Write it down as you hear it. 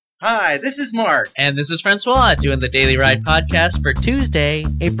Hi, this is Mark. And this is Francois doing the Daily Ride podcast for Tuesday,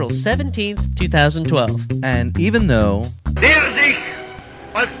 April 17th, 2012. And even though der sich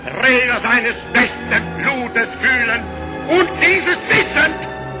als Träger seines besten Blutes fühlen und dieses Wissen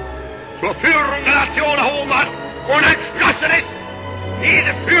zur Führung der Nation erhoben hat und entschlossen ist,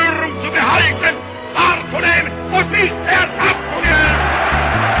 diese Führung zu behalten, wahrzunehmen und nicht ertappen wird.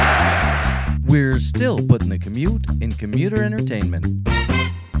 we're still putting the commute in commuter entertainment.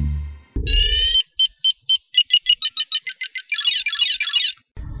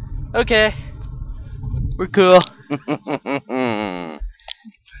 Okay. We're cool.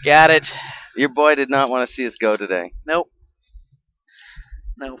 Got it. Your boy did not want to see us go today. Nope.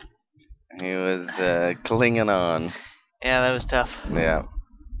 He was clinging on. Yeah, that was tough. Yeah.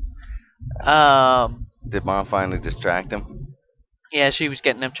 Did Mom finally distract him? Yeah, she was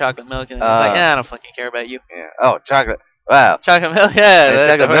getting him chocolate milk, and I was like, I don't fucking care about you. Yeah. Oh, chocolate. Wow. Chocolate milk, yeah.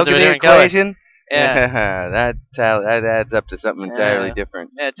 That's Chocolate milk in the equation? Yeah. that adds up to something entirely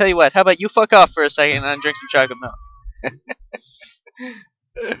different. Yeah, tell you what, how about you fuck off for a second and drink some chocolate milk?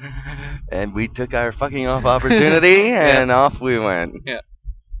 And we took our fucking off opportunity, and off we went. Yeah.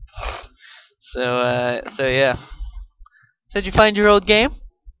 So yeah. So did you find your old game?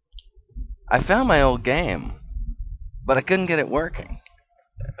 I found my old game, but I couldn't get it working.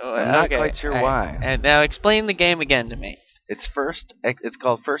 I'm not quite sure why. And now explain the game again to me. It's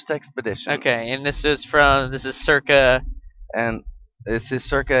called First Expedition. Okay, and this is circa... And this is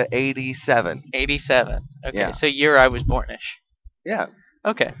circa 87. 87. Okay, Yeah. so year I was bornish. Yeah.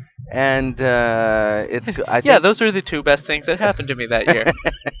 Okay. And it's I think Yeah, those were the two best things that happened to me that year.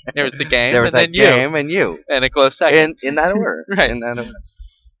 There was the game, there was and that then you. game and you. And a close second. In that order. Right. In that order.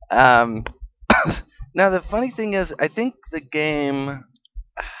 Now the funny thing is, I think the game. I'm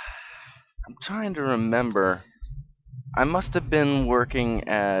trying to remember. I must have been working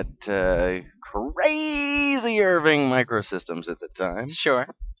at Crazy Irving Microsystems at the time, Sure.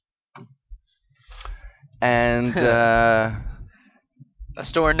 and A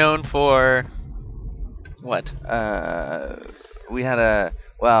store known for... what? we had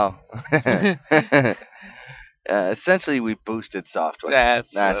essentially we boosted software.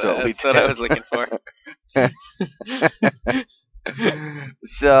 That's what we what did. I was looking for.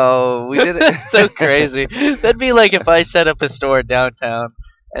 So we did it. So crazy. That'd be like if I set up a store downtown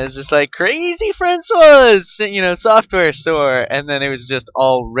and it's just like Crazy Francois, software store, and then it was just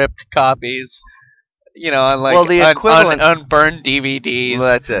all ripped copies, on like the equivalent unburned DVDs. Well,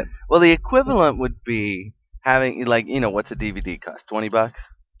 that's it. Well, the equivalent would be having what's a DVD cost? $20?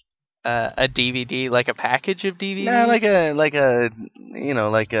 A DVD, like a package of DVDs. No, like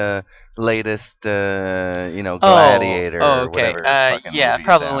a latest Gladiator. Oh, or okay. whatever fucking Yeah, movies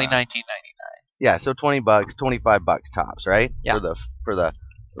probably are. $19.99. Yeah, so $20, $25 tops, right? Yeah. For the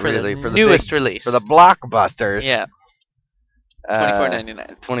newest release. for the blockbusters. Yeah.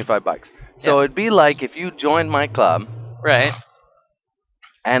 $24.99. $25. So it'd be like if you joined my club, Right.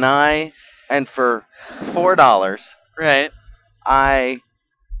 and for $4, Right. I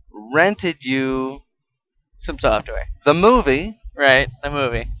rented you Some software. the movie Right. The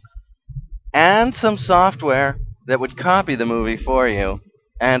movie. and some software that would copy the movie for you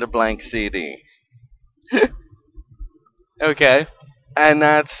and a blank CD. Okay. And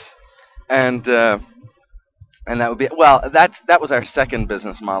that would be that was our second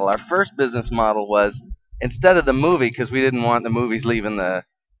business model. Our first business model was, instead of the movie, because we didn't want the movies leaving the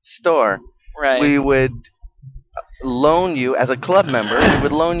store, Right. we would loan you, as a club member,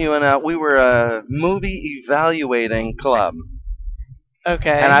 we were a movie evaluating club.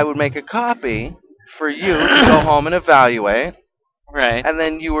 Okay. And I would make a copy for you to go home and evaluate, Right. and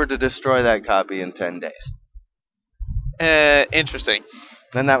then you were to destroy that copy in 10 days. Interesting.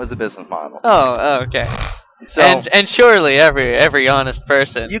 And that was the business model. Oh, okay. So And surely every honest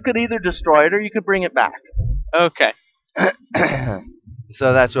person. you could either destroy it or you could bring it back. Okay.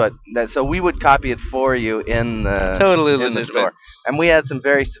 So so we would copy it for you in the Totally in the legitimate. store. And we had some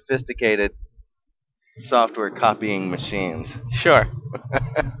very sophisticated software copying machines. Sure.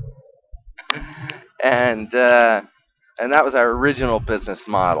 And that was our original business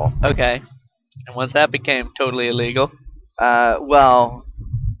model. Okay. And once that became totally illegal. A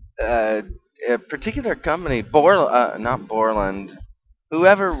particular company, not Borland,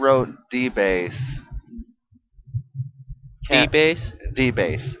 whoever wrote DBase. D-Base?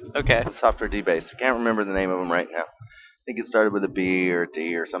 DBase. Okay. Software DBase. I can't remember the name of them right now. I think it started with a B or a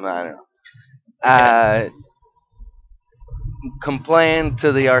D or something. I don't know. Complained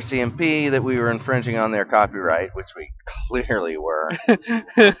to the RCMP that we were infringing on their copyright, which we clearly were.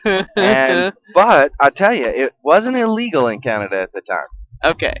 But I tell you, it wasn't illegal in Canada at the time.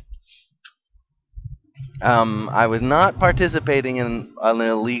 Okay. I was not participating in an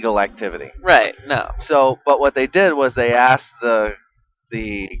illegal activity. Right. No. So, but what they did was they asked the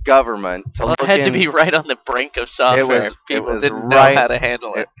government to Well, look it had in. to be right on the brink of software. it People was didn't right- know how to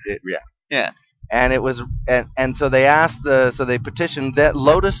handle it. Yeah. Yeah. And it was, and so they asked so they petitioned that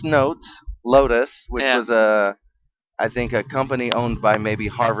Lotus, which Yeah. was I think a company owned by maybe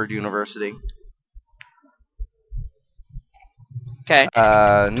Harvard University, Okay.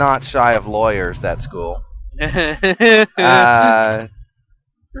 not shy of lawyers, that school. Uh,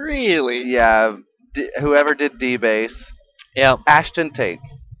 Really? yeah, whoever did DBase, Yeah. Ashton Tate.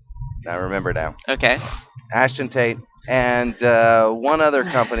 I remember now. Okay. Ashton Tate and one other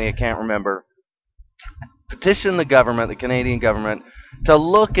company I can't remember petitioned the government, the Canadian government, to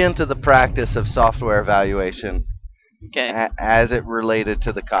look into the practice of software evaluation Okay. as it related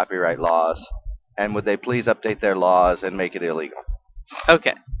to the copyright laws, and would they please update their laws and make it illegal.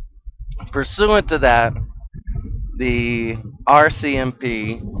 Okay. Pursuant to that, the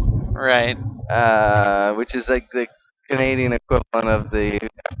RCMP, Right. which is like the Canadian equivalent of the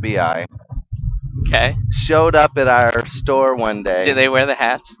FBI, Okay. showed up at our store one day. Do they wear the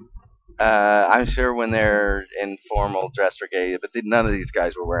hats? I'm sure when they're in formal dress regalia, but none of these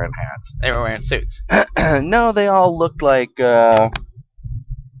guys were wearing hats. They were wearing suits. No, they all looked like. The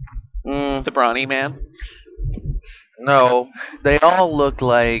brawny man. No, they all looked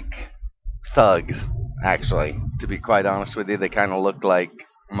like thugs. Actually, to be quite honest with you, they kind of looked like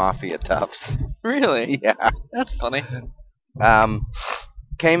mafia toughs. Really? Yeah. That's funny.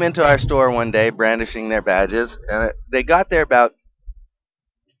 Came into our store one day brandishing their badges, and they got there about.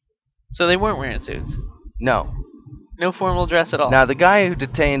 So they weren't wearing suits. No. No formal dress at all. Now the guy who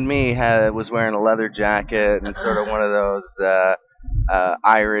detained me was wearing a leather jacket and sort of one of those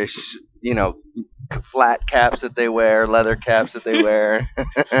Irish, flat caps that they wear, leather caps that they wear.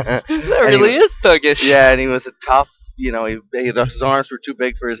 That really is thuggish. Yeah, and he was a tough. His arms were too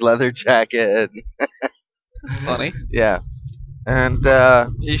big for his leather jacket. That's funny. Yeah, and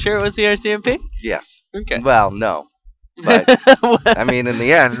You sure it was the RCMP? yes. Okay. Well, no, but I mean, in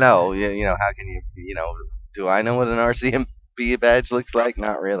the end, no. How can you? Do I know what an RCMP badge looks like?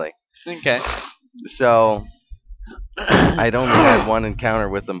 Not really. Okay. So I'd only had one encounter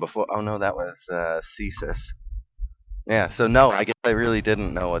with them before. Oh no, that was CSIS. Yeah. So no, I guess I really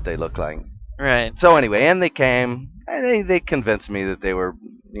didn't know what they looked like. Right. So anyway, and they came. And they convinced me that they were,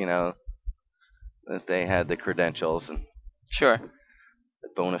 that they had the credentials and Sure. the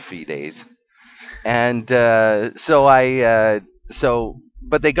bona fides. And but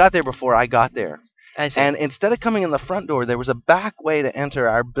they got there before I got there. I see. And instead of coming in the front door, there was a back way to enter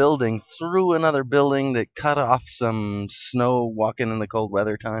our building through another building that cut off some snow walking in the cold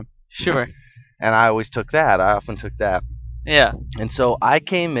weather time. Sure. And I always took that. I often took that. Yeah. And so I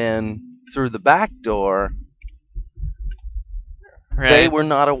came in through the back door. Right. They were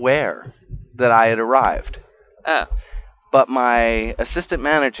not aware that I had arrived. Oh. But my assistant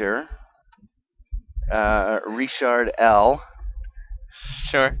manager, Richard L.,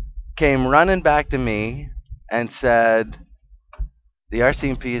 Sure. came running back to me and said, the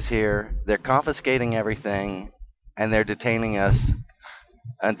RCMP is here, they're confiscating everything, and they're detaining us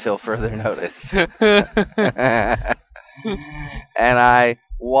until further notice. And I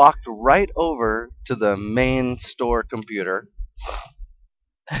walked right over to the main store computer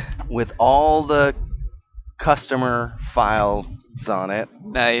with all the customer files on it,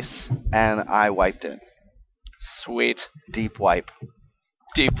 Nice. and I wiped it. Sweet. Deep wipe.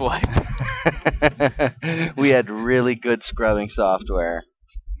 Deep wipe. We had really good scrubbing software.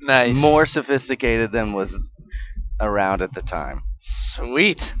 Nice. More sophisticated than was around at the time.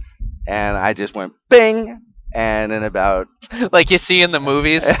 Sweet. And I just went bing, and in about Like you see in the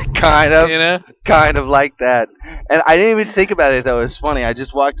movies. kind of like that. And I didn't even think about it though. It was funny. I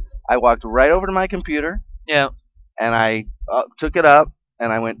walked right over to my computer, Yeah. and I took it up,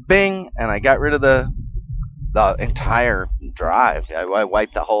 and I went bing, and I got rid of the entire drive. I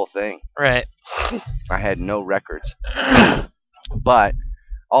wiped the whole thing. Right. I had no records, but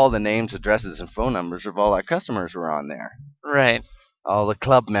all the names, addresses, and phone numbers of all our customers were on there. Right. All the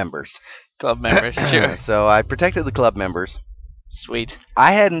club members. Club members. Sure. So I protected the club members. Sweet.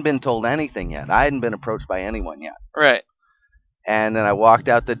 I hadn't been told anything yet. I hadn't been approached by anyone yet. Right. And then I walked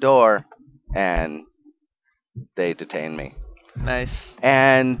out the door, and they detained me. Nice.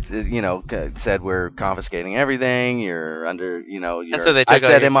 And said we're confiscating everything. You're under, you're. so they I took all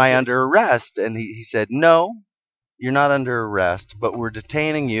said, your "Am I computer?" under arrest?" And he said, "No, you're not under arrest, but we're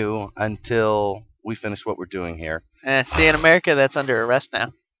detaining you until we finish what we're doing here." See, in America, that's under arrest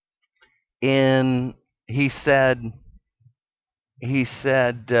now. He said he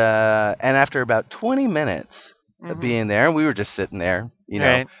said, and after about 20 minutes of Mhm. being there, we were just sitting there. You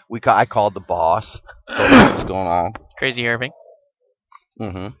know, Right. I called the boss, told him what was going on. Crazy Irving,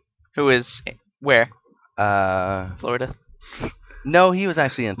 hmm who is where? Uh, Florida. no, he was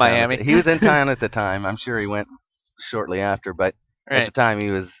actually in town. Miami. He was in town at the time. I'm sure he went shortly after, but at the Right. time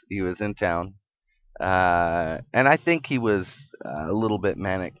he was in town. And I think he was a little bit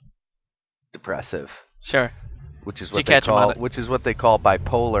manic depressive, Sure. which is Did you what they catch him on call it?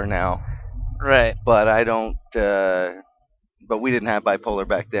 bipolar now. Right. But I don't. But we didn't have bipolar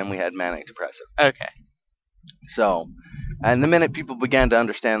back then. We had manic depressive. Okay. So, and the minute people began to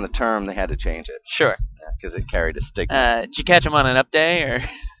understand the term, they had to change it Sure. because it carried a stigma. Did you catch him on an up day or?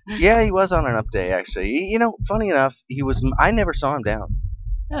 Yeah, he was on an up day actually. You know, funny enough, he was. I never saw him down.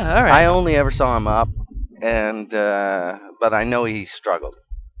 Oh, all right. I only ever saw him up, and but I know he struggled.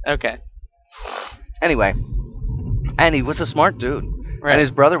 Okay. Anyway, and he was a smart dude, Right. and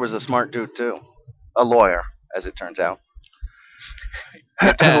his brother was a smart dude too, a lawyer, as it turns out,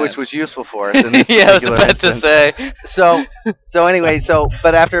 Good times. which was useful for us in this Yeah, I was particular about to instance. say. So anyway,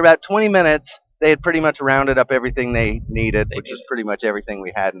 but after about 20 minutes, they had pretty much rounded up everything they needed, which was pretty much everything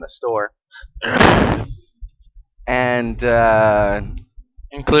we had in the store, and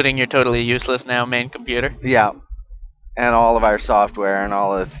Including your totally useless now main computer. yeah. And all of our software and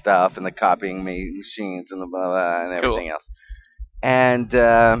all this stuff and the copying machines and the blah, blah, and everything else.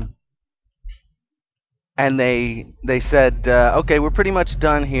 And they said, okay, we're pretty much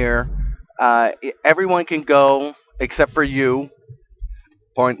done here. Everyone can go except for you.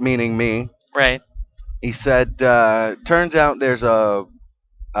 Point meaning me. Right. He said, turns out there's a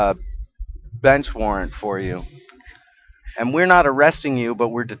bench warrant for you. And we're not arresting you, but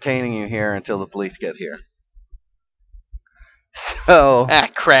we're detaining you here until the police get here. So, Ah,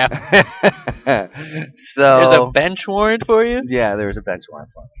 crap. so There's a bench warrant for you? yeah, there was a bench warrant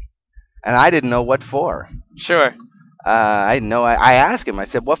for me, and I didn't know what for. Sure. I didn't know. I asked him. I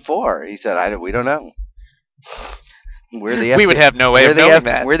said, "What for?" He said, "We don't know. We're the We would have no way we're of the knowing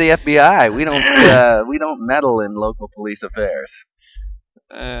that. We're the FBI. We don't meddle in local police affairs."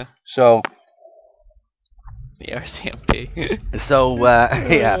 The So RCMP.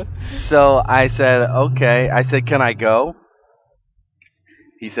 yeah. So I said, "Okay." I said, "Can I go?"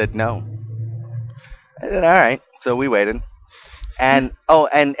 He said, "No." I said, "All right." So we waited, and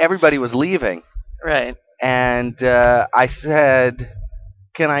and everybody was leaving. Right. And I said,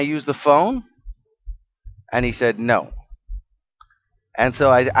 "Can I use the phone?" And he said, "No." And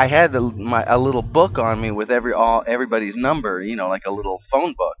so I had a little book on me with everybody's number, you know, like a little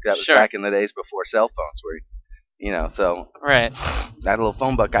phone book. That was Sure. back in the days before cell phones were, you know. So Right. that little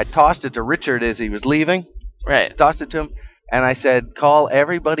phone book, I tossed it to Richard as he was leaving. Right. Tossed it to him, and I said, "Call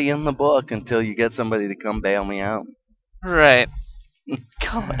everybody in the book until you get somebody to come bail me out." Right.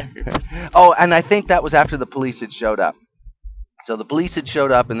 Call everybody. Oh, and I think that was after the police had showed up. So the police had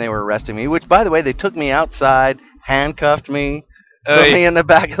showed up and they were arresting me, which, by the way, they took me outside, handcuffed me, put me in the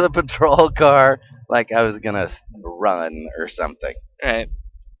back of the patrol car like I was going to run or something. Right.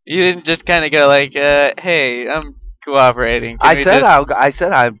 You didn't just kind of go like, "Hey, I'm cooperating." Can I we said, just-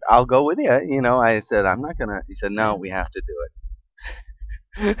 I'll go with you. You know, I said, I'm not going to. He said, no, we have to do it.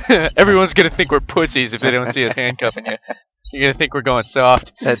 Everyone's gonna think we're pussies if they don't see us handcuffing you. You're gonna think we're going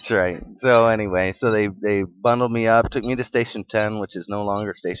soft. That's right. So anyway, so they bundled me up, took me to Station 10, which is no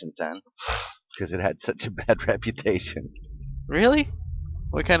longer Station 10 because it had such a bad reputation Really?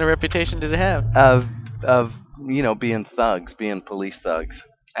 What kind of reputation did it have? of you know, being thugs, being police thugs.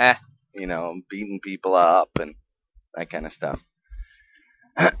 Ah. You know, beating people up and that kind of stuff.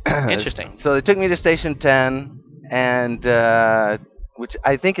 Interesting. So they took me to Station 10, and which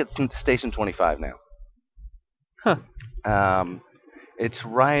I think it's Station 25 now. Huh. It's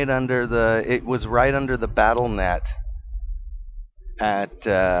right under the. It was right under the battle net at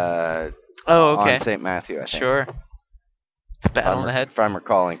Oh, okay. on St. Matthew, I think. Sure. The Battle.net. If I'm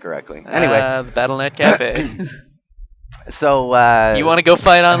recalling correctly. Anyway, The Battle.net Cafe. so You want to go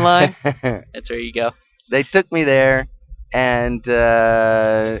fight online? That's where you go. they took me there, and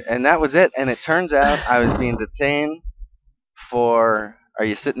that was it. And it turns out I was being detained for. Are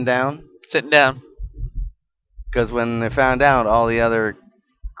you sitting down? Sitting down. Because when they found out, all the other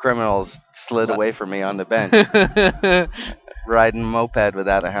criminals slid away from me on the bench, riding a moped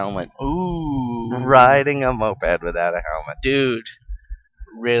without a helmet. Ooh. Riding a moped without a helmet. Dude.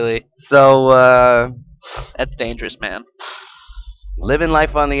 Really? So, That's dangerous, man. living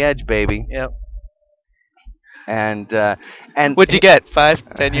life on the edge, baby. Yep. And What'd you get?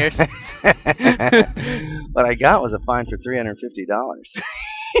 5, 10 years? what I got was a fine for $350,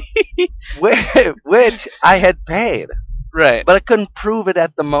 which I had paid. Right. but I couldn't prove it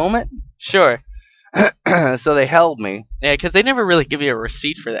at the moment. Sure. So they held me. Yeah, because they never really give you a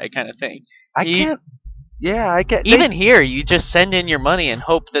receipt for that kind of thing. I You- can't. Yeah, I can't. Even here, you just send in your money and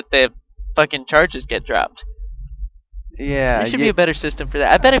hope that the fucking charges get dropped. Yeah. There should be a better system for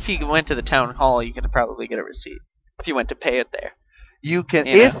that. I bet if you went to the town hall, you could probably get a receipt if you went to pay it there. You can,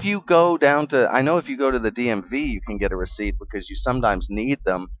 you know. if you go down to, I know if you go to the DMV, you can get a receipt because you sometimes need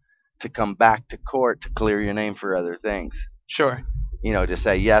them to come back to court to clear your name for other things. Sure. You know, to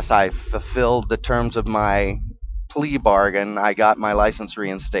say, yes, I fulfilled the terms of my plea bargain. I got my license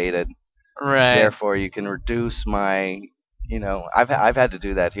reinstated. Right. Therefore, you can reduce my, you know, I've had to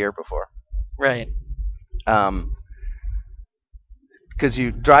do that here before. Right. Because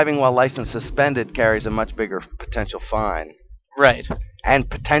you driving while license suspended carries a much bigger potential fine Right. and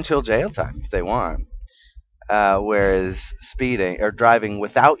potential jail time if they want. Whereas speeding or driving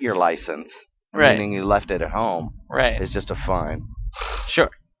without your license, Right. meaning you left it at home, Right. is just a fine. Sure.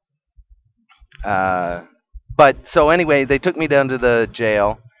 But so anyway, they took me down to the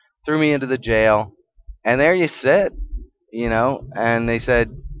jail, threw me into the jail, and there you sit, you know. And they said,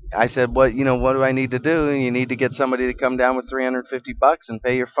 I said, what do I need to do? And you need to get somebody to come down with $350 and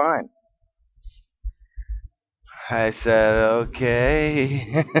pay your fine. I said,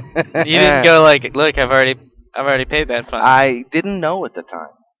 okay. You didn't go like, look, I've already paid that fine. I didn't know at the time.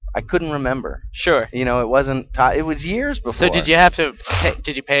 I couldn't remember. Sure. You know, it wasn't. It was years before. So did you have to?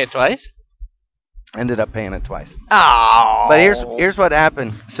 Did you pay it twice? Ended up paying it twice. Oh. But here's what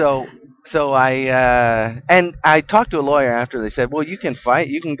happened. So I talked to a lawyer after. They said, well, you can fight.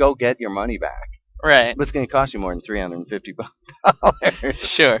 You can go get your money back. Right. But it's going to cost you more than $350.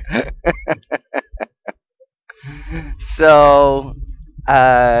 Sure. So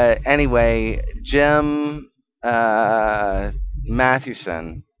anyway, Jim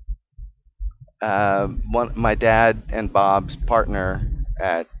Mathewson, my dad and Bob's partner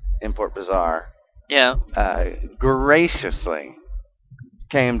at Import Bazaar, Yeah. graciously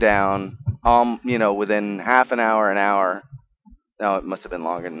came down, within half an hour. No, it must have been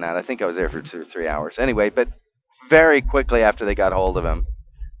longer than that. I think I was there for 2 or 3 hours. Anyway, but very quickly after they got hold of him,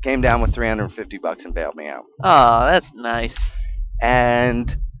 came down with $350 and bailed me out. Oh, that's nice.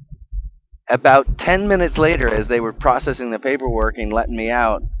 And about 10 minutes later, as they were processing the paperwork and letting me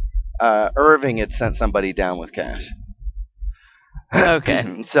out, Irving had sent somebody down with cash.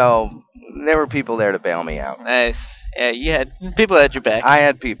 Okay. So there were people there to bail me out. Nice. Yeah, you had people at your back. I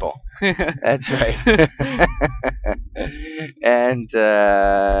had people. That's right. and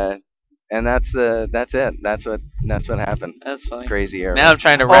that's it. That's what happened. That's funny. Crazy era. Now I'm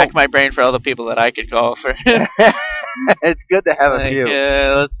trying to rack my brain for all the people that I could call for. It's good to have a Like, few.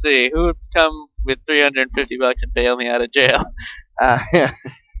 let's see, who would come with $350 and bail me out of jail?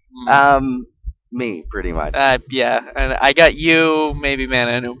 Me, pretty much. Yeah, and I got you, maybe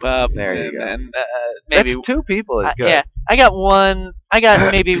Manu Bob. There you go. And maybe That's 2 people is good. yeah, I got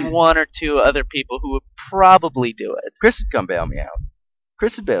maybe 1 or 2 other people who would probably do it. Chris would come bail me out.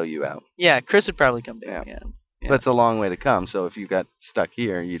 Chris would bail you out. Yeah, Chris would probably come bail me out. Yeah. But it's a long way to come, so if you got stuck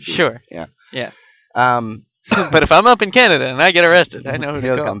here, you'd be... Sure. Yeah. Yeah. But But if I'm up in Canada and I get arrested, I know who to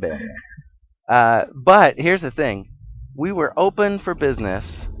he'll call. come bail you out. But here's the thing. We were open for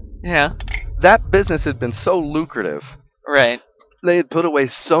business. Yeah. That business had been so lucrative. Right. They had put away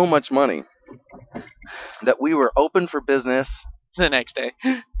so much money that we were open for business The next day.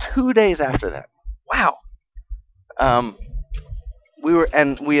 2 days after that. Wow.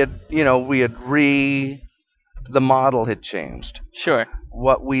 The model had changed. Sure.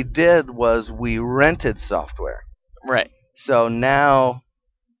 What we did was we rented software. Right. So now,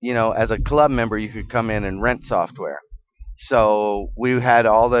 as a club member, you could come in and rent software. So we had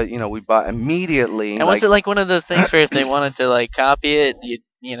all we bought immediately. And was it like one of those things where if they wanted to like copy it, they'd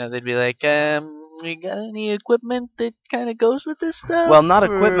be like, we got any equipment that kind of goes with this stuff? Well, not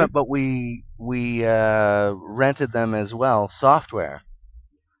or- equipment, but we rented them as well, software,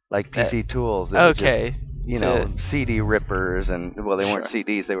 like PC tools. That were just, Okay. CD rippers and they weren't Sure.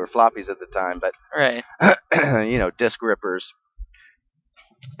 CDs, they were floppies at the time, but Right. disc rippers.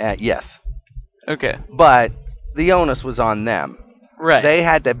 Yes, Okay. but the onus was on them. Right. They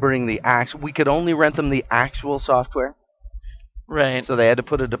had to bring the actual. We could only rent them the actual software, right. so they had to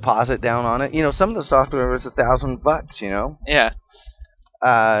put a deposit down on it. Some of the software was $1,000. Yeah.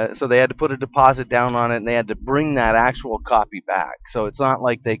 So they had to put a deposit down on it, and they had to bring that actual copy back. So it's not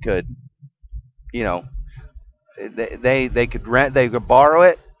like they could, they could rent, they could borrow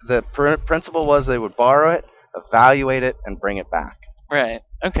it. The principle was they would borrow it, evaluate it, and bring it back. Right.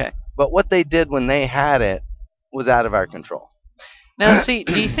 Okay. But what they did when they had it was out of our control. Now, see,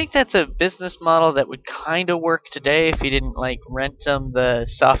 do you think that's a business model that would kind of work today if you didn't like rent them the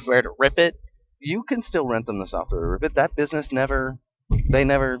software to rip it? You can still rent them the software, but that business never. They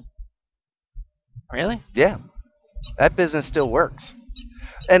never. Really? Yeah, that business still works.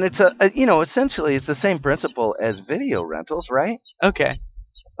 And it's essentially it's the same principle as video rentals, right? Okay.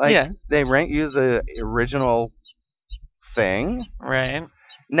 Like Yeah. they rent you the original thing. Right.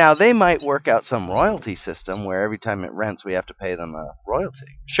 Now they might work out some royalty system where every time it rents we have to pay them a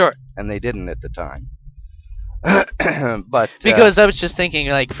royalty, Sure. and they didn't at the time. But Because I was just thinking,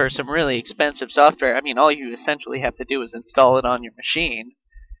 like, for some really expensive software, I mean, all you essentially have to do is install it on your machine,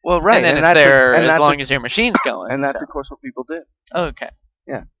 well, right, and then it's that's there and as that's long as your machine's going. and that's so. of course what people did. Okay.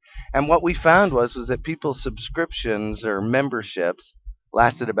 And what we found was that people's subscriptions or memberships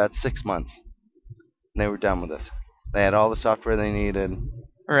lasted about 6 months. And they were done with us. They had all the software they needed.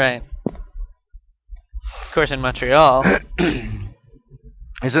 Right. Of course, in Montreal.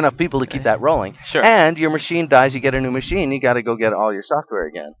 There's enough people to keep that rolling. Sure. And your machine dies, you get a new machine, you got to go get all your software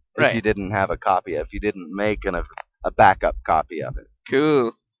again. If Right. you didn't have a copy, if you didn't make a backup copy of it.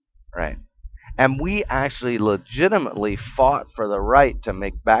 Cool. Right. And we actually legitimately fought for the right to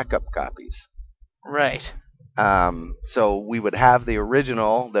make backup copies. Right. So we would have the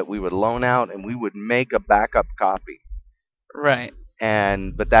original that we would loan out, and we would make a backup copy. Right.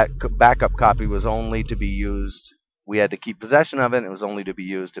 But that backup copy was only to be used. We had to keep possession of it. And it was only to be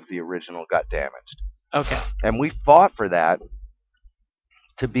used if the original got damaged. Okay. And we fought for that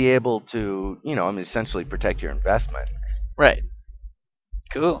to be able to, essentially protect your investment. Right.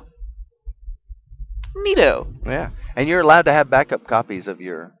 Cool. Neato. Yeah. And you're allowed to have backup copies of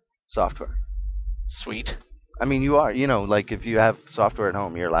your software. Sweet. I mean, you are. Like if you have software at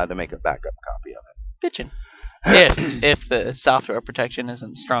home, you're allowed to make a backup copy of it. Bitchin'. if the software protection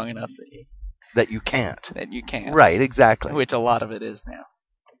isn't strong enough That you can't. that you can't. Right, exactly. Which a lot of it is now.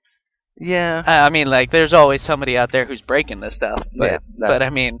 Yeah. I mean, like, there's always somebody out there who's breaking this stuff. But, Yeah, but I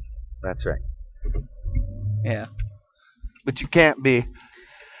mean, That's right. yeah. But you can't be.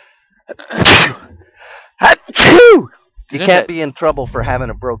 Achoo! You Isn't can't it- be in trouble for having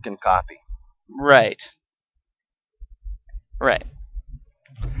a broken copy. Right. Right.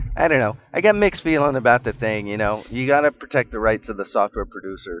 I don't know. I got mixed feeling about the thing, You got to protect the rights of the software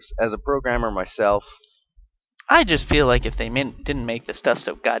producers. As a programmer myself, I just feel like if they didn't make the stuff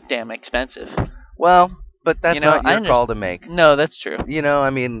so goddamn expensive. well, but that's not I your call to make. No, that's true. I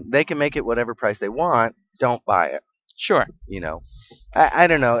mean, they can make it whatever price they want. Don't buy it. Sure. I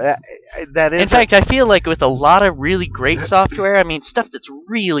don't know. That is. In fact, I feel like with a lot of really great software, I mean, stuff that's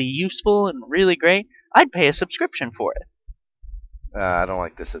really useful and really great, I'd pay a subscription for it. I don't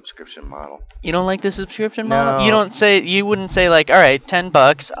like the subscription model. You don't like the subscription model? No. You wouldn't say like, all right,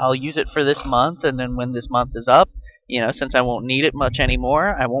 $10, I'll use it for this month, and then when this month is up, since I won't need it much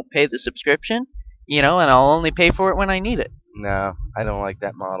anymore, I won't pay the subscription, and I'll only pay for it when I need it. No, I don't like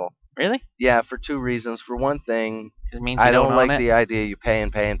that model. Really? Yeah, for two reasons. For one thing, It means you I don't own like it? the idea you pay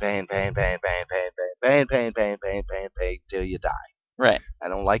and pay and pay and pay and pay and pay and pay and pay and pay and pay and pay and pay and pay till you die. Right. I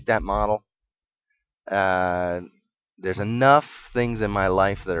don't like that model. There's enough things in my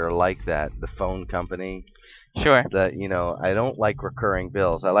life that are like that. The phone company, Sure. that I don't like recurring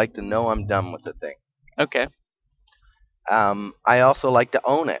bills. I like to know I'm done with the thing. Okay. I also like to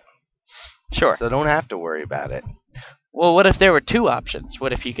own it, Sure. so I don't have to worry about it. Well, what if there were two options?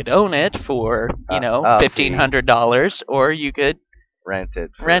 What if you could own it for, $1,500, or you could Rent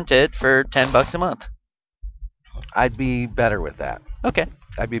it. rent it for $10 a month? I'd be better with that. Okay.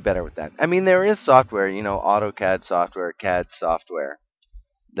 I'd be better with that. I mean, there is software, AutoCAD software, CAD software,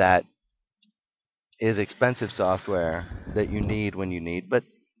 that is expensive software that you need when you need, but,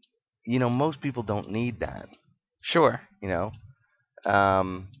 most people don't need that, Sure.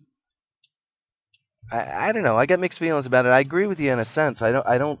 I don't know. I get mixed feelings about it. I agree with you in a sense. I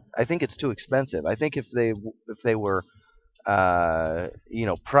think it's too expensive. I think if they were,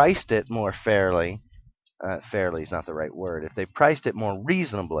 priced it more fairly, fairly is not the right word. If they priced it more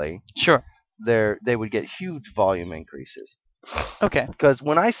reasonably, Sure. they would get huge volume increases. Okay. Because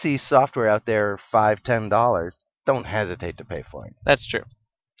when I see software out there $5, $10, don't hesitate to pay for it. That's true.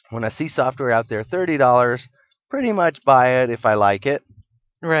 When I see software out there $30, pretty much buy it if I like it.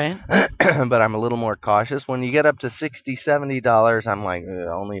 Right. But I'm a little more cautious. When you get up to $60, $70, I'm like,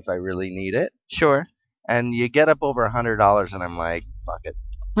 only if I really need it. Sure. And you get up over $100, and I'm like, fuck it.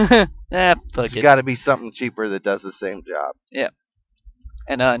 Fuck There's it. got to be something cheaper that does the same job.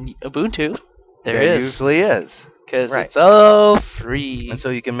 And on Ubuntu, there There is. usually is. Because Right. it's all free. And so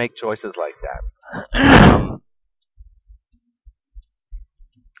you can make choices like that.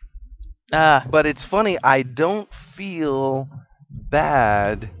 But it's funny, I don't feel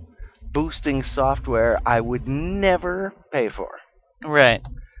bad boosting software I would never pay for. Right.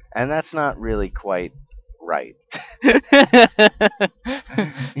 And that's not really quite right. Sure.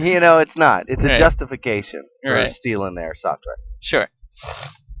 It's not. It's a Right. justification for Right. stealing their software.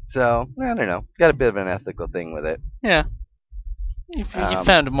 So, I don't know. Got a bit of an ethical thing with it. Yeah. You Um,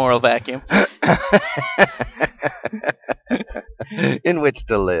 found a moral vacuum. In which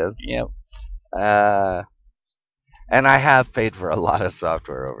to live. Yep. And I have paid for a lot of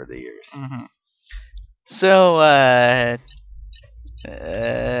software over the years. Hmm. So,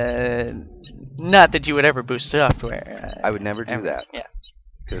 not that you would ever boost software. I would never do ever. that Yeah.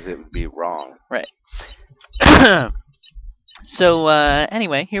 because it would be wrong. Right. So,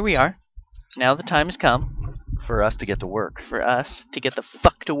 anyway, here we are. Now the time has come For us to get to work. for us to get the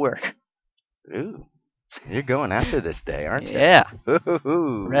fuck to work. Ooh. You're going after this day, aren't you? Yeah.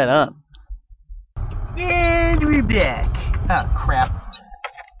 Ooh. Right on. And we're back. Oh, crap.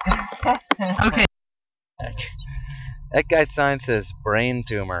 Okay. That guy's sign says brain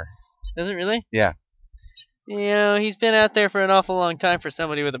tumor. Does it really? Yeah. He's been out there for an awful long time for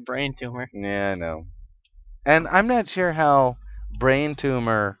somebody with a brain tumor. Yeah, I know. And I'm not sure how brain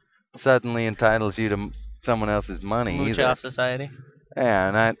tumor suddenly entitles you to someone else's money Mooch either. off society. Yeah,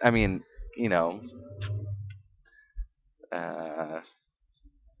 and I mean,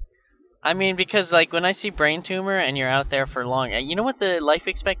 I mean, because, like, when I see brain tumor and you're out there for long, you know what the life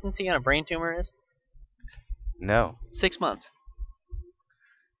expectancy on a brain tumor is? no. 6 months.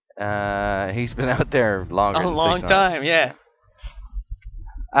 He's been out there longer A than long 6 time, yeah.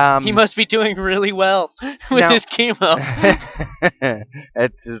 months. He must be doing really well with Now- his chemo.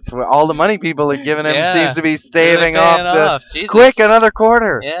 it's all the money people are giving him Yeah. seems to be Really staving paying off the Jesus. quick another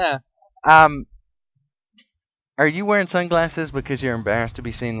quarter. Yeah. Are you wearing sunglasses because you're embarrassed to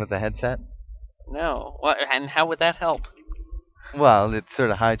be seen with a headset? No. What, and how would that help? Well, it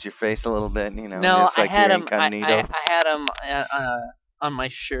sort of hides your face a little bit, No, It's like I had you're him. I incognito. had him on my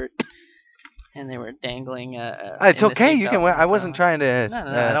shirt, and they were dangling. It's in the okay. You can seatbelt. wear. I wasn't trying to. No,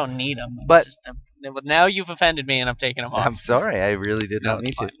 I don't need them. but- Now you've offended me, and I'm taking them off. I'm sorry. I really did No, not it's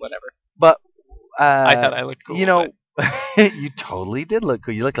need fine, to. Whatever. But I thought I looked cool. you totally did look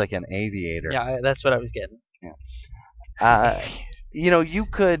cool. You look like an aviator. but yeah, that's what I was getting. You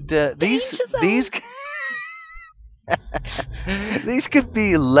could these these could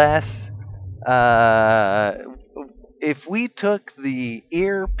be less. If we took the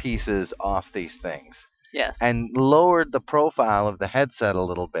earpieces off these things Yes. and lowered the profile of the headset a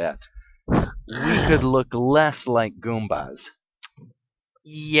little bit, we could look less like Goombas.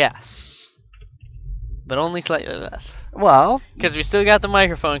 Yes. But only slightly less, Well, because we still got the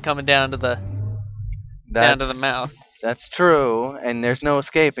microphone coming down to the that's mouth. that's true, and there's no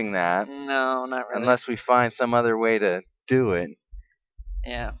escaping that No, not really. unless we find some other way to do it.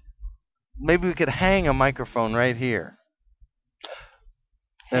 Yeah. Maybe we could hang a microphone right here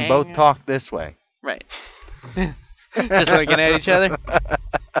and Hang both a- talk this way. Right. Just looking at each other.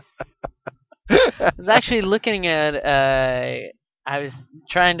 I was actually looking at. I was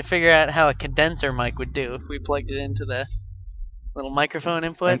trying to figure out how a condenser mic would do if we plugged it into the little microphone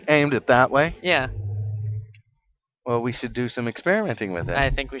input. And aimed it that way. Yeah, Well, we should do some experimenting with it.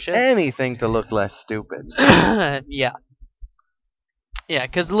 I think we should. Anything to look less stupid. Yeah. Yeah,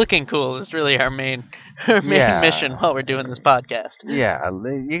 because looking cool is really our main Yeah. mission while we're doing this podcast. Yeah,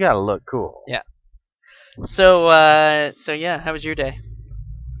 you gotta look cool. Yeah. So yeah, how was your day?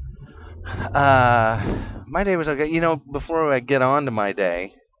 My day was okay. Before I get on to my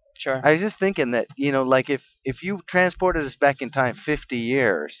day, Sure. I was just thinking that, like if you transported us back in time 50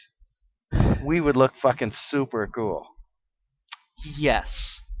 years, we would look fucking super cool.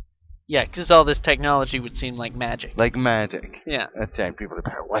 Yes. Yeah, because all this technology would seem like magic. Like magic. Yeah. That's right. People are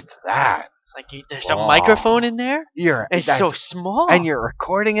like, what's that? It's like there's a Whoa. microphone in there. It's so that's- small. And you're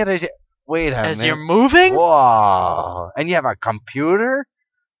recording it as you, wait a as minute. you're moving. Whoa. And you have a computer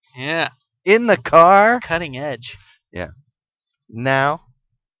Yeah. in the car? Cutting edge. Now?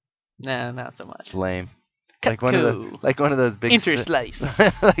 No, not so much. It's lame. Cuckoo. Like one of those big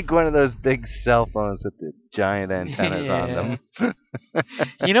Interslice. like one of those big cell phones with the giant antennas on them.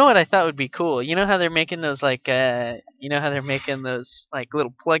 You know what I thought would be cool? You know how they're making those like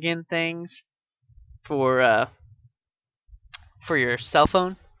little plug-in things for your cell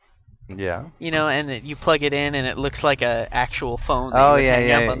phone? Yeah. And you plug it in and it looks like a actual phone that Oh you would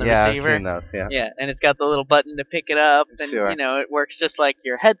hang up on the receiver. I've seen those. Yeah. Yeah, and it's got the little button to pick it up, and Sure. it works just like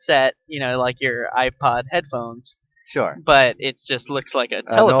your headset, like your iPod headphones, Sure. but it just looks like a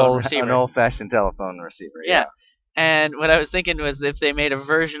telephone receiver. An old-fashioned telephone receiver. Yeah. And what I was thinking was if they made a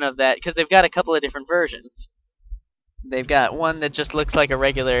version of that, because they've got a couple of different versions. They've got one that just looks like a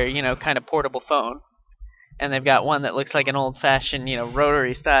regular, kind of portable phone, and they've got one that looks like an old-fashioned,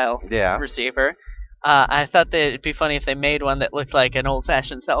 rotary style Yeah. receiver. I thought that it'd be funny if they made one that looked like an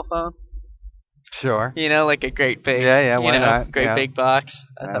old-fashioned cell phone. Sure. Like a great big, Yeah, why not? great Yeah. big box.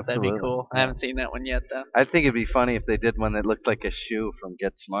 I thought that'd be Absolutely. cool. I haven't seen that one yet though. I think it'd be funny if they did one that looks like a shoe from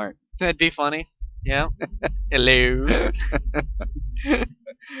Get Smart. That'd be funny. Yeah. Hello.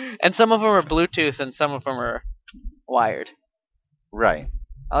 And some of them are Bluetooth and some of them are wired. Right.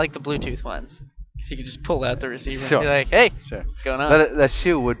 I like the Bluetooth ones. So you can just pull out the receiver Sure. and be like, hey, Sure. what's going on? But the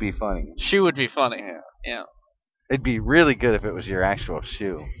shoe would be funny. Shoe would be funny. Yeah. Yeah. It'd be really good if it was your actual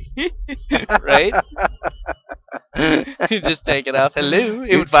shoe. Right? You just take it off. Hello.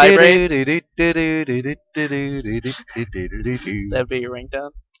 It would vibrate. That'd be your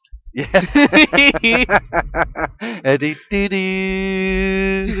ringtone. Yes.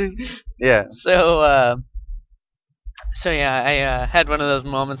 Yeah. So yeah, I had one of those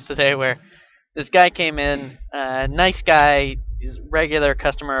moments today where this guy came in, nice guy, he's a regular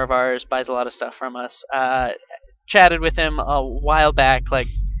customer of ours, buys a lot of stuff from us. Chatted with him a while back, like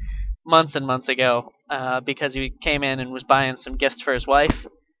months and months ago, because he came in and was buying some gifts for his wife,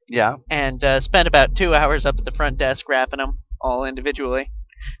 Yeah. and spent about 2 hours up at the front desk wrapping them all individually,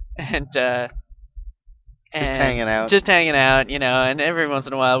 and Just hanging out. Just hanging out, and every once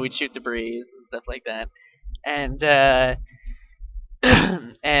in a while we'd shoot the breeze and stuff like that. And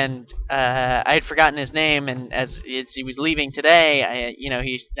I had forgotten his name, and as he was leaving today,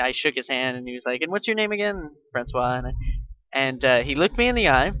 I shook his hand, and he was like, "And what's your name again?" Francois. And he looked me in the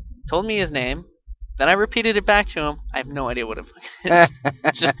eye, told me his name. Then I repeated it back to him. I have no idea what it is.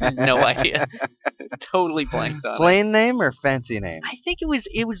 Just no idea. Totally blanked on it. Plain name or fancy name? I think it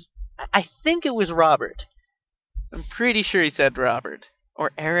was Robert. I'm pretty sure he said Robert.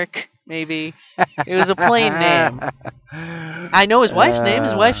 Or Eric, maybe. It was a plain name. I know his wife's name.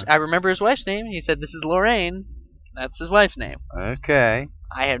 I remember his wife's name. He said, "This is Lorraine." That's his wife's name. Okay.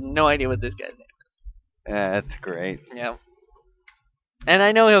 I have no idea what this guy's name is. Yeah, that's great. Yeah. And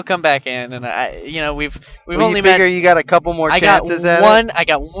I know he'll come back in, and we've Well, only you figure met. you got a couple more chances at it? I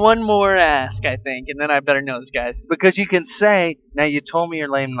got one more ask, I think, and then I better know this guy's. Because you can say, now you told me your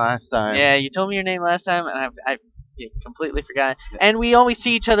name last time. Yeah, you told me your name last time, and I completely forgot. And we always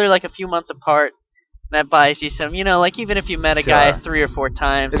see each other like a few months apart. That buys you some, like even if you met a guy Sure. 3 or 4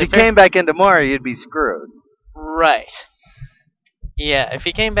 times. If he came back in tomorrow, you'd be screwed. Right. Yeah, if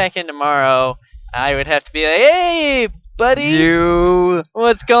he came back in tomorrow, I would have to be like, "Hey, buddy, You.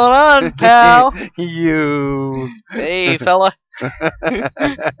 what's going on, pal? You. Hey, fella."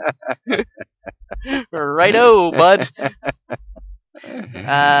 Righto, bud.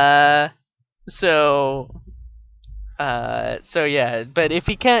 So yeah, but if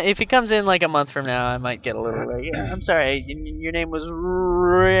he comes in like a month from now, I might get a little like, "Yeah, I'm sorry, your name was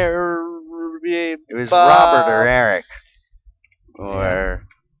It was Robert or Eric. Or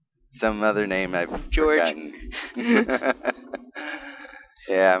some other name I've George." forgotten.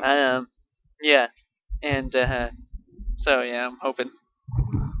 Yeah. Yeah, and so yeah, I'm hoping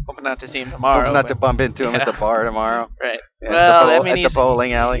not to see him tomorrow. Hope not to but- bump into him at the Yeah. bar tomorrow. Right. Yeah, Well, at I mean, the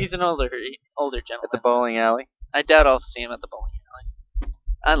bowling alley. He's an older At the gentleman. bowling alley. I doubt I'll see him at the bowling alley.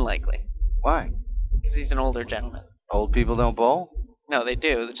 Unlikely, Why? because he's an older gentleman. Old people don't bowl? No, they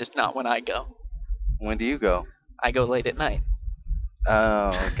do, just not when I go. When do you go? I go late at night.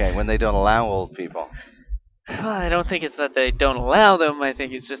 Oh, okay. When they don't allow old people. Well, I don't think it's that they don't allow them. I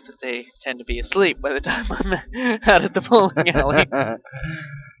think it's just that they tend to be asleep by the time I'm out at the bowling alley.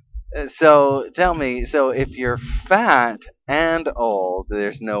 So tell me, so if you're fat and old,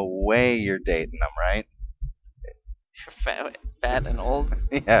 there's no way you're dating them, right? Fat and old?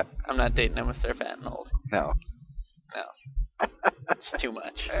 Yeah. I'm not dating them if they're fat and old. No. It's too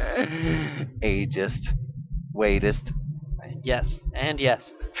much. Ageist. Weightist. Yes, and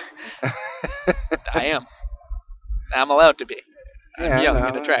yes. I am. I'm allowed to be. I'm Yeah, young no.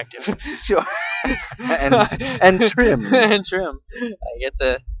 and attractive. Sure. and trim. And trim.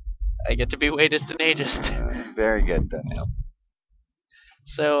 I get to be weightist and ageist. Very good then.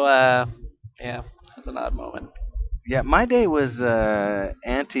 So yeah, that's an odd moment. Yeah, my day was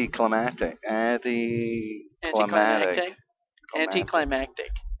anticlimactic. Anticlimactic. Anticlimactic.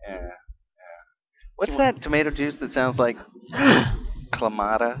 Yeah. What's that tomato juice that sounds like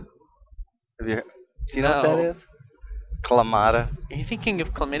Clamato? Do you know what that No. is? Clamato? Are you thinking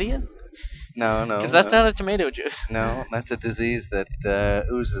of chlamydia? No. Because that's not a tomato juice. No, that's a disease that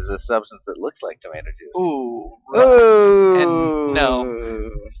oozes a substance that looks like tomato juice. Ooh. Oh. And no.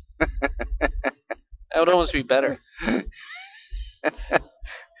 That would almost be better.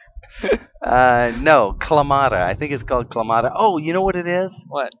 No, Clamato. I think it's called Clamato. Oh, you know what it is?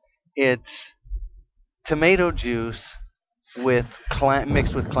 What? It's tomato juice with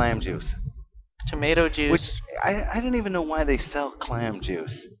mixed with clam juice. Tomato juice. Which I didn't even know why they sell clam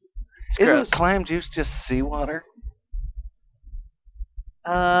juice. It's Isn't gross. clam juice just seawater?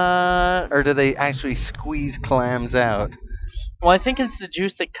 Well, Or do they actually squeeze clams out? I think it's the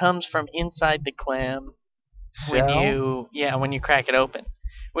juice that comes from inside the clam when Shell? you crack it open,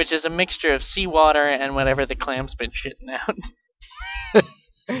 which is a mixture of seawater and whatever the clam's been shitting out.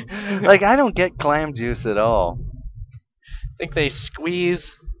 Like, I don't get clam juice at all. I think they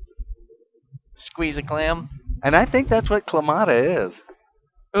squeeze a clam. And I think that's what Clamato is.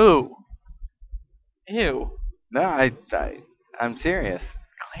 Ooh. Ew. No, I'm serious.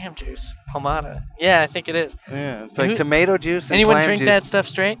 Clam juice. Clamato. Yeah, I think it is. Yeah, it's like Who- tomato juice and Anyone clam drink juice. that stuff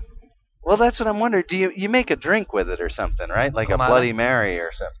straight? Well, that's what I'm wondering. Do you make a drink with it or something, right? Like Clamato? a Bloody Mary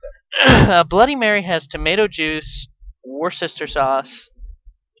or something. Bloody Mary has tomato juice, Worcester sauce,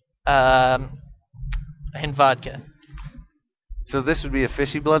 and vodka. So this would be a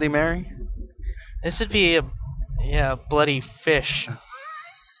fishy Bloody Mary? This would be a bloody fish.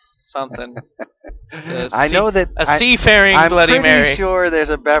 Something. I know that A seafaring I'm Bloody pretty Mary. sure there's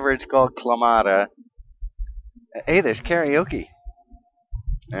a beverage called Clamato. Hey, there's karaoke.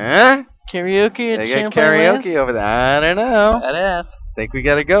 Huh? Karaoke at They got Champlain karaoke Lands? over there. I don't know. Badass. Think we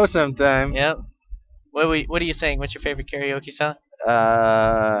gotta go sometime. Yep. What are you saying? What's your favorite karaoke song?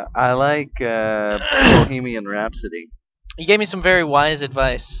 I like Bohemian Rhapsody. You gave me some very wise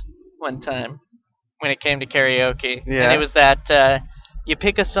advice one time when it came to karaoke. Yeah. And it was that you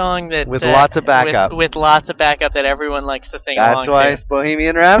pick a song that With lots of backup. With lots of backup that everyone likes to sing That's along why to.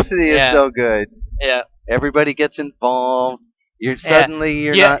 Bohemian Rhapsody is Yeah. so good. Yeah. Everybody gets involved. You're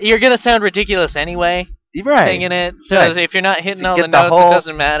Yeah. not You're gonna sound ridiculous anyway right. singing it. So Right. if you're not hitting So all get the the notes, whole- it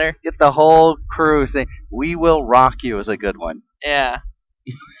doesn't matter. Get the whole crew saying, "We Will Rock You" is a good one. Yeah.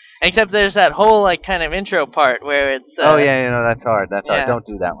 Except there's that whole like kind of intro part where it's Oh yeah, that's hard. That's yeah. hard. Don't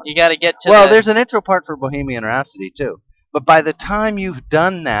do that one. you got to get to Well, the, there's an intro part for Bohemian Rhapsody too. But by the time you've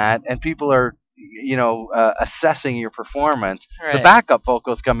done that and people are, assessing your performance, the Right. backup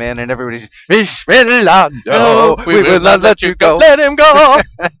vocals come in and everybody's, no, we will not let you go. Let him go.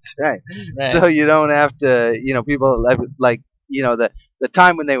 That's right. Right. So you don't have to, people like, the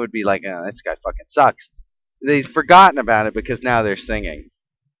time when they would be like, oh, this guy fucking sucks. They've forgotten about it because now they're singing.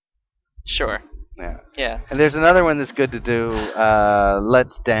 Sure. Yeah. Yeah. And there's another one that's good to do,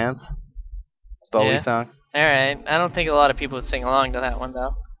 Let's Dance, Bowie Yeah. song. All right. I don't think a lot of people would sing along to that one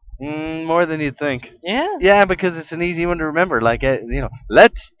though. More than you'd think. Yeah. Yeah, because it's an easy one to remember. Like,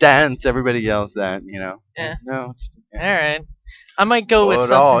 let's dance. Everybody yells that, Yeah. No. All right. I might go with Put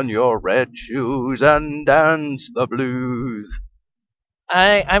something. on your red shoes and dance the blues.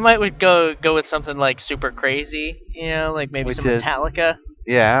 I might would go with something like super crazy. Like maybe Which some is- Metallica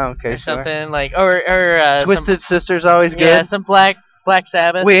Yeah, okay, or sure. something like some, Twisted Sister's always good. yeah, some Black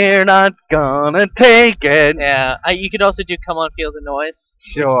Sabbath. We're not gonna take it. Yeah. You could also do "Come On, Feel the Noise."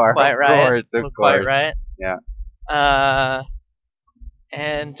 Sure, Quiet of Riot. course, of With Quiet course. Riot. Yeah.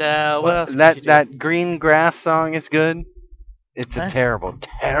 And what else? could That you do? that Green Grass song is good. It's a Huh? terrible,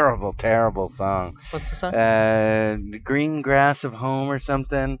 terrible, terrible song. What's the song? Green Grass of Home or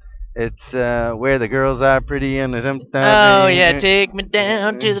something. It's where the girls are pretty and there's something. Oh yeah, take me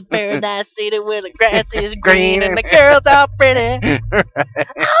down to the paradise city where the grass is green and the girls are pretty. I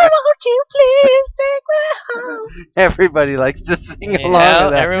want you, please take me home. Everybody likes to sing along Yeah, to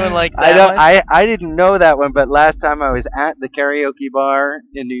that. everyone likes I that don't. one. I didn't know that one, but last time I was at the karaoke bar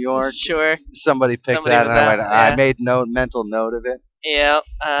in New York, Sure. somebody picked Somebody that, was and I out, went. yeah. I made mental note of it. Yeah.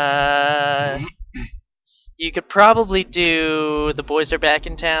 You could probably do "The Boys Are Back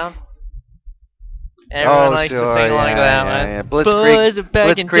in Town." Everyone likes to sing along to that one. Yeah. Blitzkrieg, Boys are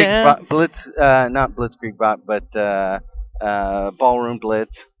back in town. Not Blitzkrieg Bop, but Ballroom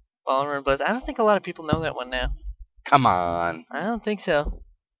Blitz. Ballroom Blitz. I don't think a lot of people know that one now. Come on. I don't think so.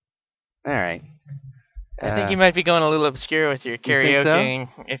 All right. I think you might be going a little obscure with your think so? karaoke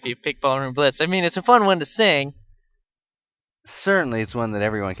if you pick Ballroom Blitz. I mean, it's a fun one to sing. Certainly, it's one that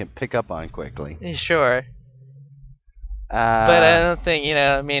everyone can pick up on quickly. Sure. But I don't think,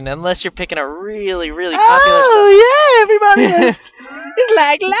 unless you're picking a really, really popular song. Oh yeah, everybody was. It's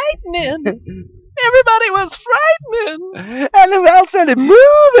like lightning. Everybody was frightened. And the bell started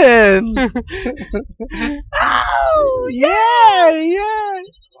moving. Oh yeah.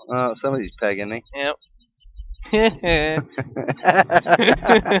 Oh, somebody's pegging me. Yep.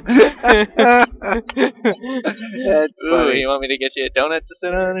 That's Ooh, funny. you want me to get you a donut to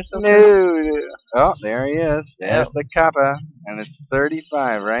sit on or something? No. Oh, there he is. There's Yep. the kappa, and it's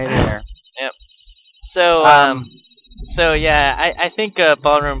 35 right here. So Um, so yeah, I think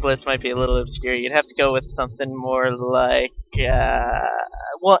Ballroom Blitz might be a little obscure. You'd have to go with something more like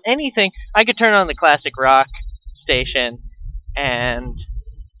well, anything. I could turn on the classic rock station, and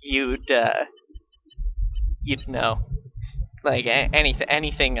you'd know like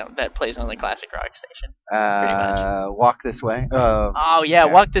anything that plays on the classic rock station. much. Walk This Way. Oh yeah,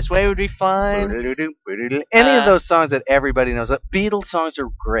 Yeah. Walk This Way would be fine. Any of Uh, those songs that everybody knows. Beatles songs are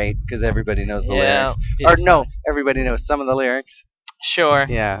great because everybody knows the Yeah, lyrics. Beatles Or no, songs. everybody knows some of the lyrics. Sure.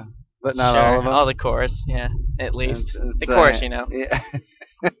 Yeah, but not Sure. all of them. All the chorus, yeah, at least the So, chorus, you know. Yeah.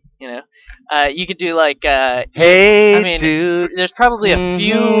 You could do like Hey, I mean, dude. there's probably a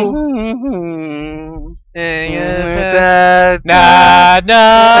few. That's Na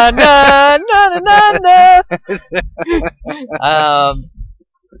na na na na na.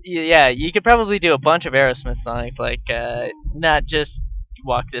 Yeah, you could probably do a bunch of Aerosmith songs, like not just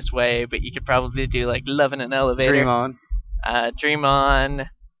Walk This Way, but you could probably do like Love in an Elevator, Dream On. Dream On.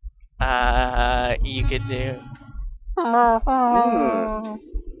 You could do.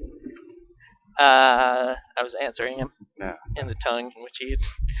 I was answering him No. in the tongue in which he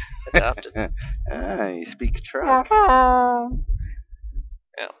had adopted. You speak truck.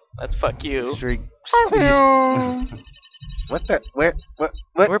 That's fuck you. Streak. What the? Where? What?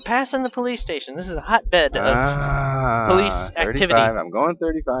 We're passing the police station. This is a hotbed of police activity. 35. I'm going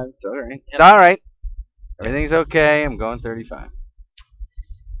 35. It's all right. Yep. It's all right. Everything's okay. I'm going 35.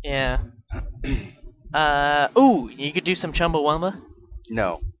 Yeah. Ooh, you could do some Chumbawamba.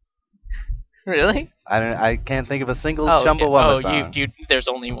 No, Really? I can't think of a single Okay. Chumbawamba song. you. There's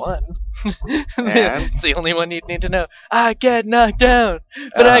only one. And? It's the only one you'd need to know. I get knocked down,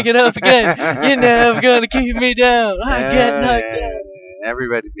 but I get up again. You're never gonna keep me down. I get knocked down.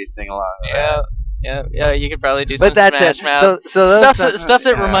 Everybody be singing along. with that. Yeah. You could probably do But some that's Smash it. Mouth. So those stuff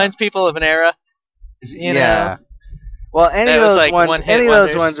that yeah. reminds people of an era. You yeah. know. Well, any That of was those like ones, one-hit any of those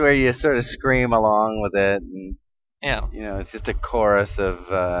wonders. ones where you sort of scream along with it, and Yeah. it's just a chorus of,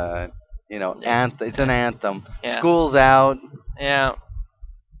 anthem. It's an anthem. Yeah. School's out. Yeah.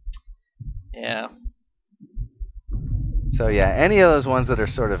 So yeah, any of those ones that are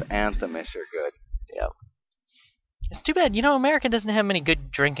sort of anthemish are good. It's too bad. America doesn't have many good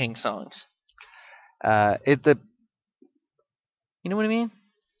drinking songs. You You know what I mean?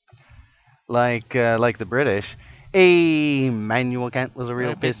 like the British. Emmanuel Kant was a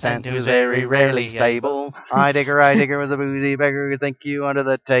real pissant who was very rarely stable. I Digger was a boozy beggar who think you under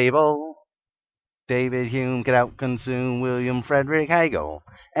the table. David Hume could outconsume William Frederick Hegel.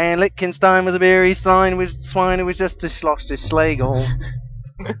 And Lichtenstein was a beery swine who was just a schloss to Schlegel.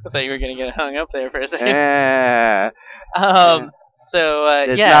 I thought you were gonna get hung up there for a second. Yeah. So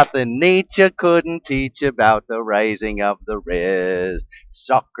There's yeah. nothing Nietzsche couldn't teach about the raising of the wrist.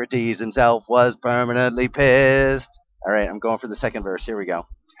 Socrates himself was permanently pissed. All right, I'm going for the second verse. Here we go.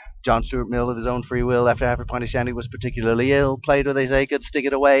 John Stuart Mill, of his own free will, after half a pint of shandy, was particularly ill. Plato, they say, could stick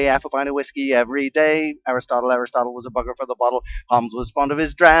it away, half a pint of whiskey every day. Aristotle was a bugger for the bottle. Holmes was fond of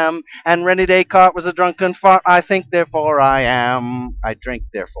his dram. And René Descartes was a drunken fart. I think, therefore I am. I drink,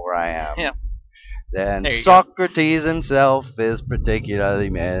 therefore I am. Yeah. Then There you Socrates himself is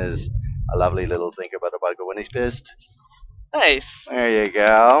particularly missed. A lovely little thinker about a bugger when he's pissed. Nice. There you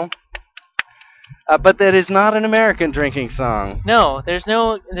go. But that is not an American drinking song. No, there's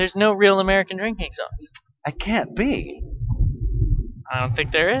no real American drinking songs. I can't be. I don't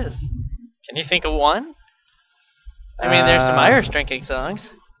think there is. Can you think of one? I mean, there's some Irish drinking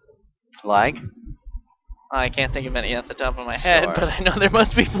songs. Like? I can't think of any off the top of my head, Sure. but I know there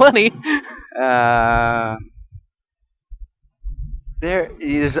must be plenty.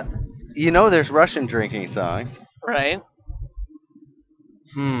 There's Russian drinking songs. Right.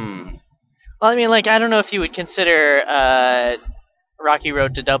 Hmm. Well, I mean, like, I don't know if you would consider Rocky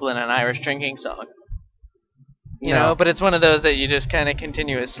Road to Dublin an Irish drinking song. You know, but it's one of those that you just kind of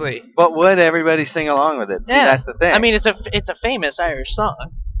continuously. But would everybody sing along with it? See, Yeah. that's the thing. I mean, it's a famous Irish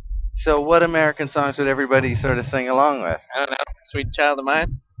song. So what American songs would everybody sort of sing along with? I don't know. Sweet Child of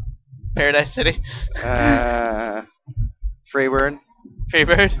Mine, Paradise City, Freebird?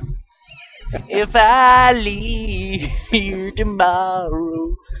 Freebird. If I leave here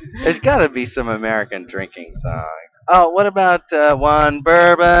tomorrow. There's got to be some American drinking songs. Oh, what about one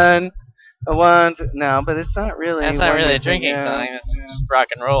bourbon? No, but it's not really. That's not one really a to sing, drinking yeah. song. It's just rock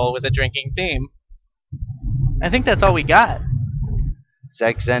and roll with a drinking theme. I think that's all we got.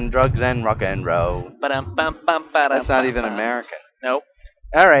 Sex and drugs and rock and roll. That's not even American. Nope.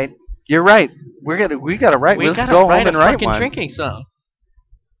 All right, you're right. We got to write. We Let's gotta go write home and a write fucking one. drinking song.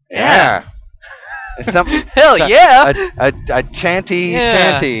 Yeah. Some, Hell yeah! a chanty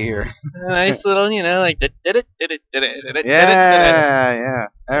Yeah. fanty. Or, A nice little, like did it. yeah.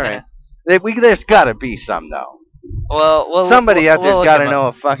 All right. There's got to be some, though. Well, Somebody out there's look got to 'em know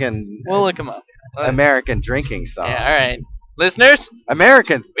up. a fucking We'll look them up. American drinking song. Yeah, all right, listeners.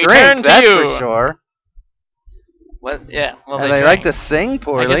 American We turn drink, to that's you. for sure. What? Yeah. Well, And they like drink. to sing I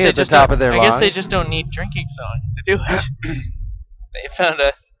poorly guess they at the just top don't- of their I lungs. guess they just don't need drinking songs to do it.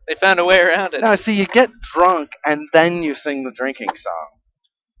 they found a way around it. No, see, you get drunk and then you sing the drinking song.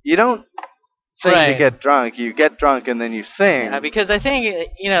 You don't sing to Right. get drunk. You get drunk and then you sing. Yeah, because I think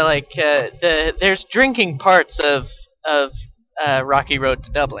there's drinking parts of Rocky Road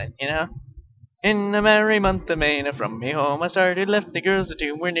to Dublin. In the merry month of May, now from me home I started, left the girls at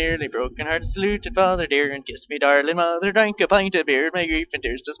two, were nearly broken hearted, saluted father dear, and kissed me darling mother, drank a pint of beer, my grief and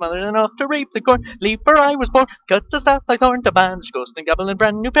tears to smother, enough to reap the corn, leave where I was born, cut a staff like thorn to banish ghost and goblin,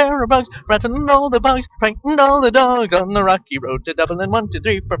 brand new pair of bugs, rattling all the bugs, frightened all the dogs, on the Rocky Road to Dublin, 1, 2,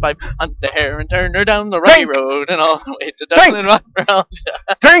 3, 4, 5, hunt the hare and turn her down the Rocky Drink! Road, and all the way to Dublin, rock around.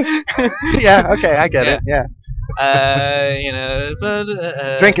 Drink! Yeah, okay, I get it. Yeah.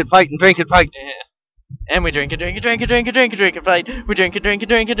 Drink and fight and drink and fight. Yeah. And we drink and fight. We drink and fight. And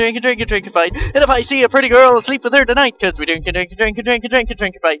fight. And if I see a pretty girl, I'll sleep with her tonight. 'Cause we drink and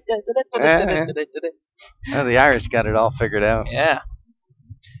fight. Oh, the Irish got it all figured out. Yeah.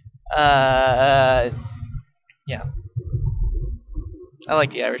 Yeah. I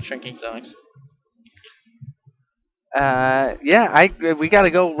like the Irish drinking songs. We got to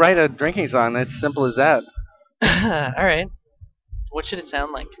go write a drinking song. It's simple as that. All right. What should it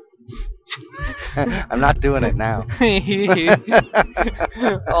sound like? I'm not doing it now.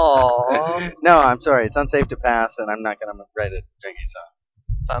 Aww. No, I'm sorry. It's unsafe to pass, and I'm not going to write a drinking song.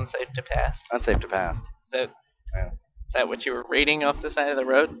 It's unsafe to pass. Unsafe to pass. Is that what you were reading off the side of the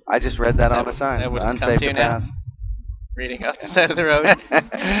road? I just read that Is on that the what- sign. is that what it's come Unsafe to to now? pass. Reading off the side of the road.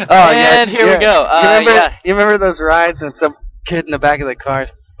 And here we go. You remember those rides when some kid in the back of the car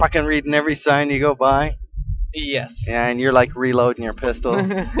is fucking reading every sign you go by? Yes. Yeah, and you're like reloading your pistol.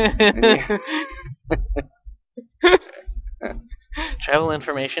 Travel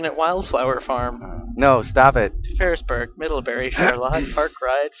information at Wildflower Farm, No, stop it. Ferrisburg, Middlebury, Charlotte, Park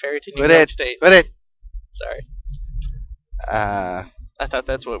Ride, Ferry to New Quit York it. State. Quit it. Sorry, Uh, I thought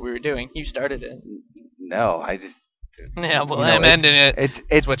that's what we were doing. You started it. no, I just. Yeah, well, You know, I'm ending it. It's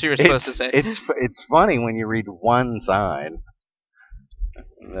That's what you were supposed to say. It's funny when you read one side,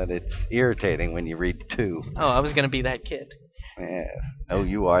 but it's irritating when you read two. Oh, I was gonna be that kid. Yes. Oh,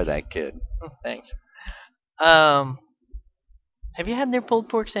 you are that kid. Oh, thanks. Have you had their pulled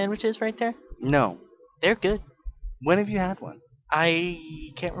pork sandwiches right there? No. They're good. When have you had one? I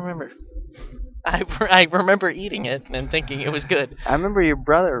can't remember. I remember eating it and thinking it was good. I remember your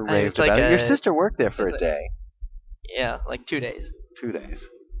brother It's raved like about it. Your a- sister worked there for it's a a- day, Yeah, like 2 days. 2 days,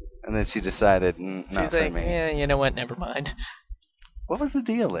 and then she decided not She's for like, me. yeah, you know what? Never mind. What was the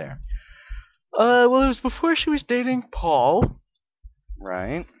deal there? Well, it was before she was dating Paul,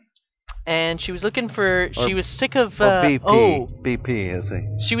 Right? and she was looking for. She was sick of. Well, BP. Oh, BP is he?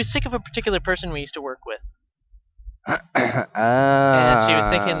 she was sick of a particular person we used to work with, and And she was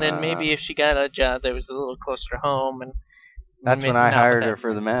thinking that maybe if she got a job that was a little closer to home, and That's when I not hired with her that.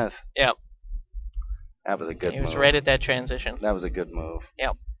 for the mess. Yep. That was a good It move. was right at that transition. That was a good move.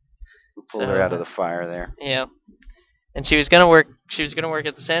 Yep. We pulled So, her out of the fire there. Yeah. And she was gonna work. She was gonna work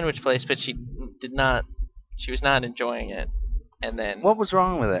at the sandwich place, but she did not. She was not enjoying it. And then What was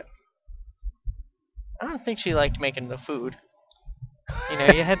wrong with it? I don't think she liked making the food.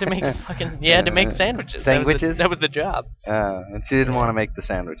 You had to make you had to make sandwiches. Sandwiches? That was the job. And she didn't want to make the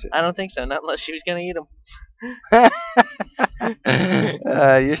sandwiches. I don't think so. Not unless she was gonna eat them.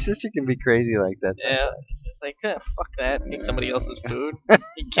 Your sister can be crazy like that Yeah. sometimes. It's like, fuck that. Make somebody else's food.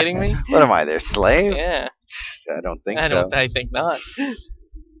 You kidding me? What am I, their slave? Yeah. I don't think I so. don't. I think not.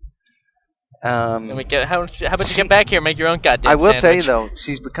 Um, Let me get. How about you get back here and make your own goddamn I will tell you sandwich? though,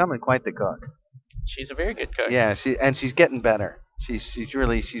 she's becoming quite the cook. She's a very good cook. Yeah, she's getting better.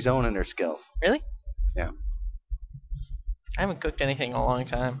 She's owning her skills. Really? Yeah. I haven't cooked anything in a long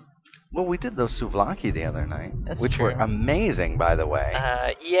time. Well, we did those souvlaki the other night, That's which were true. amazing, by the way.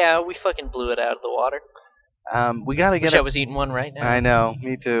 Yeah, we fucking blew it out of the water. We gotta Wish get. I was eating one right now. I know,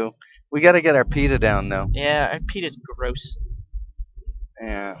 me too. We gotta get our pita down though. Yeah, our pita's gross.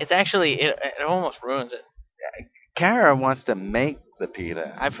 Yeah. It's actually it almost ruins it. Kara wants to make the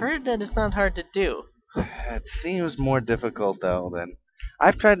pita. I've heard that it's not hard to do. It seems more difficult though than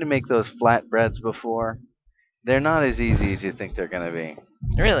I've tried to make those flatbreads before. They're not as easy as you think they're gonna be.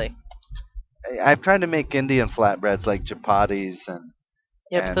 Really? I've tried to make Indian flatbreads like chapatis and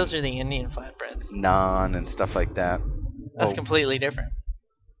Yeah, but and those are the Indian flatbreads. naan and stuff like that. That's completely different.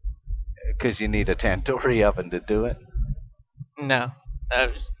 Because you need a tandoori oven to do it. No, I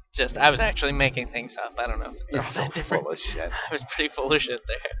was actually making things up. I don't know if it's You're all so that different. full of shit. I was pretty full of shit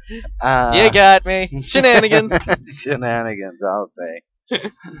there. You You got me. Shenanigans. Shenanigans, I'll say.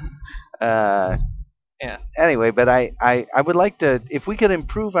 Yeah. Anyway, but I would like to, if we could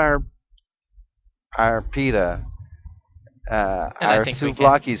improve our pita, our think we can.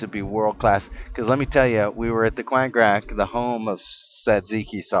 souvlaki's would be world class. Because let me tell you, we were at the Quangrak, the home of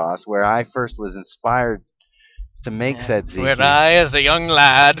tzatziki sauce, where I first was inspired to make tzatziki. Where I, as a young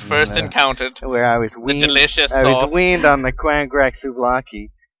lad, first encountered Where I was the weaned, delicious I sauce. was weaned on the Quangrak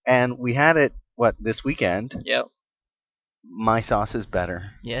souvlaki, and we had it this weekend. Yep. My sauce is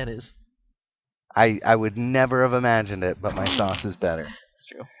better. Yeah, it is. I would never have imagined it, but my sauce is better. It's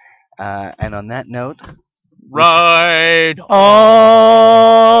true. And on that note, Ride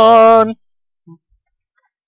on.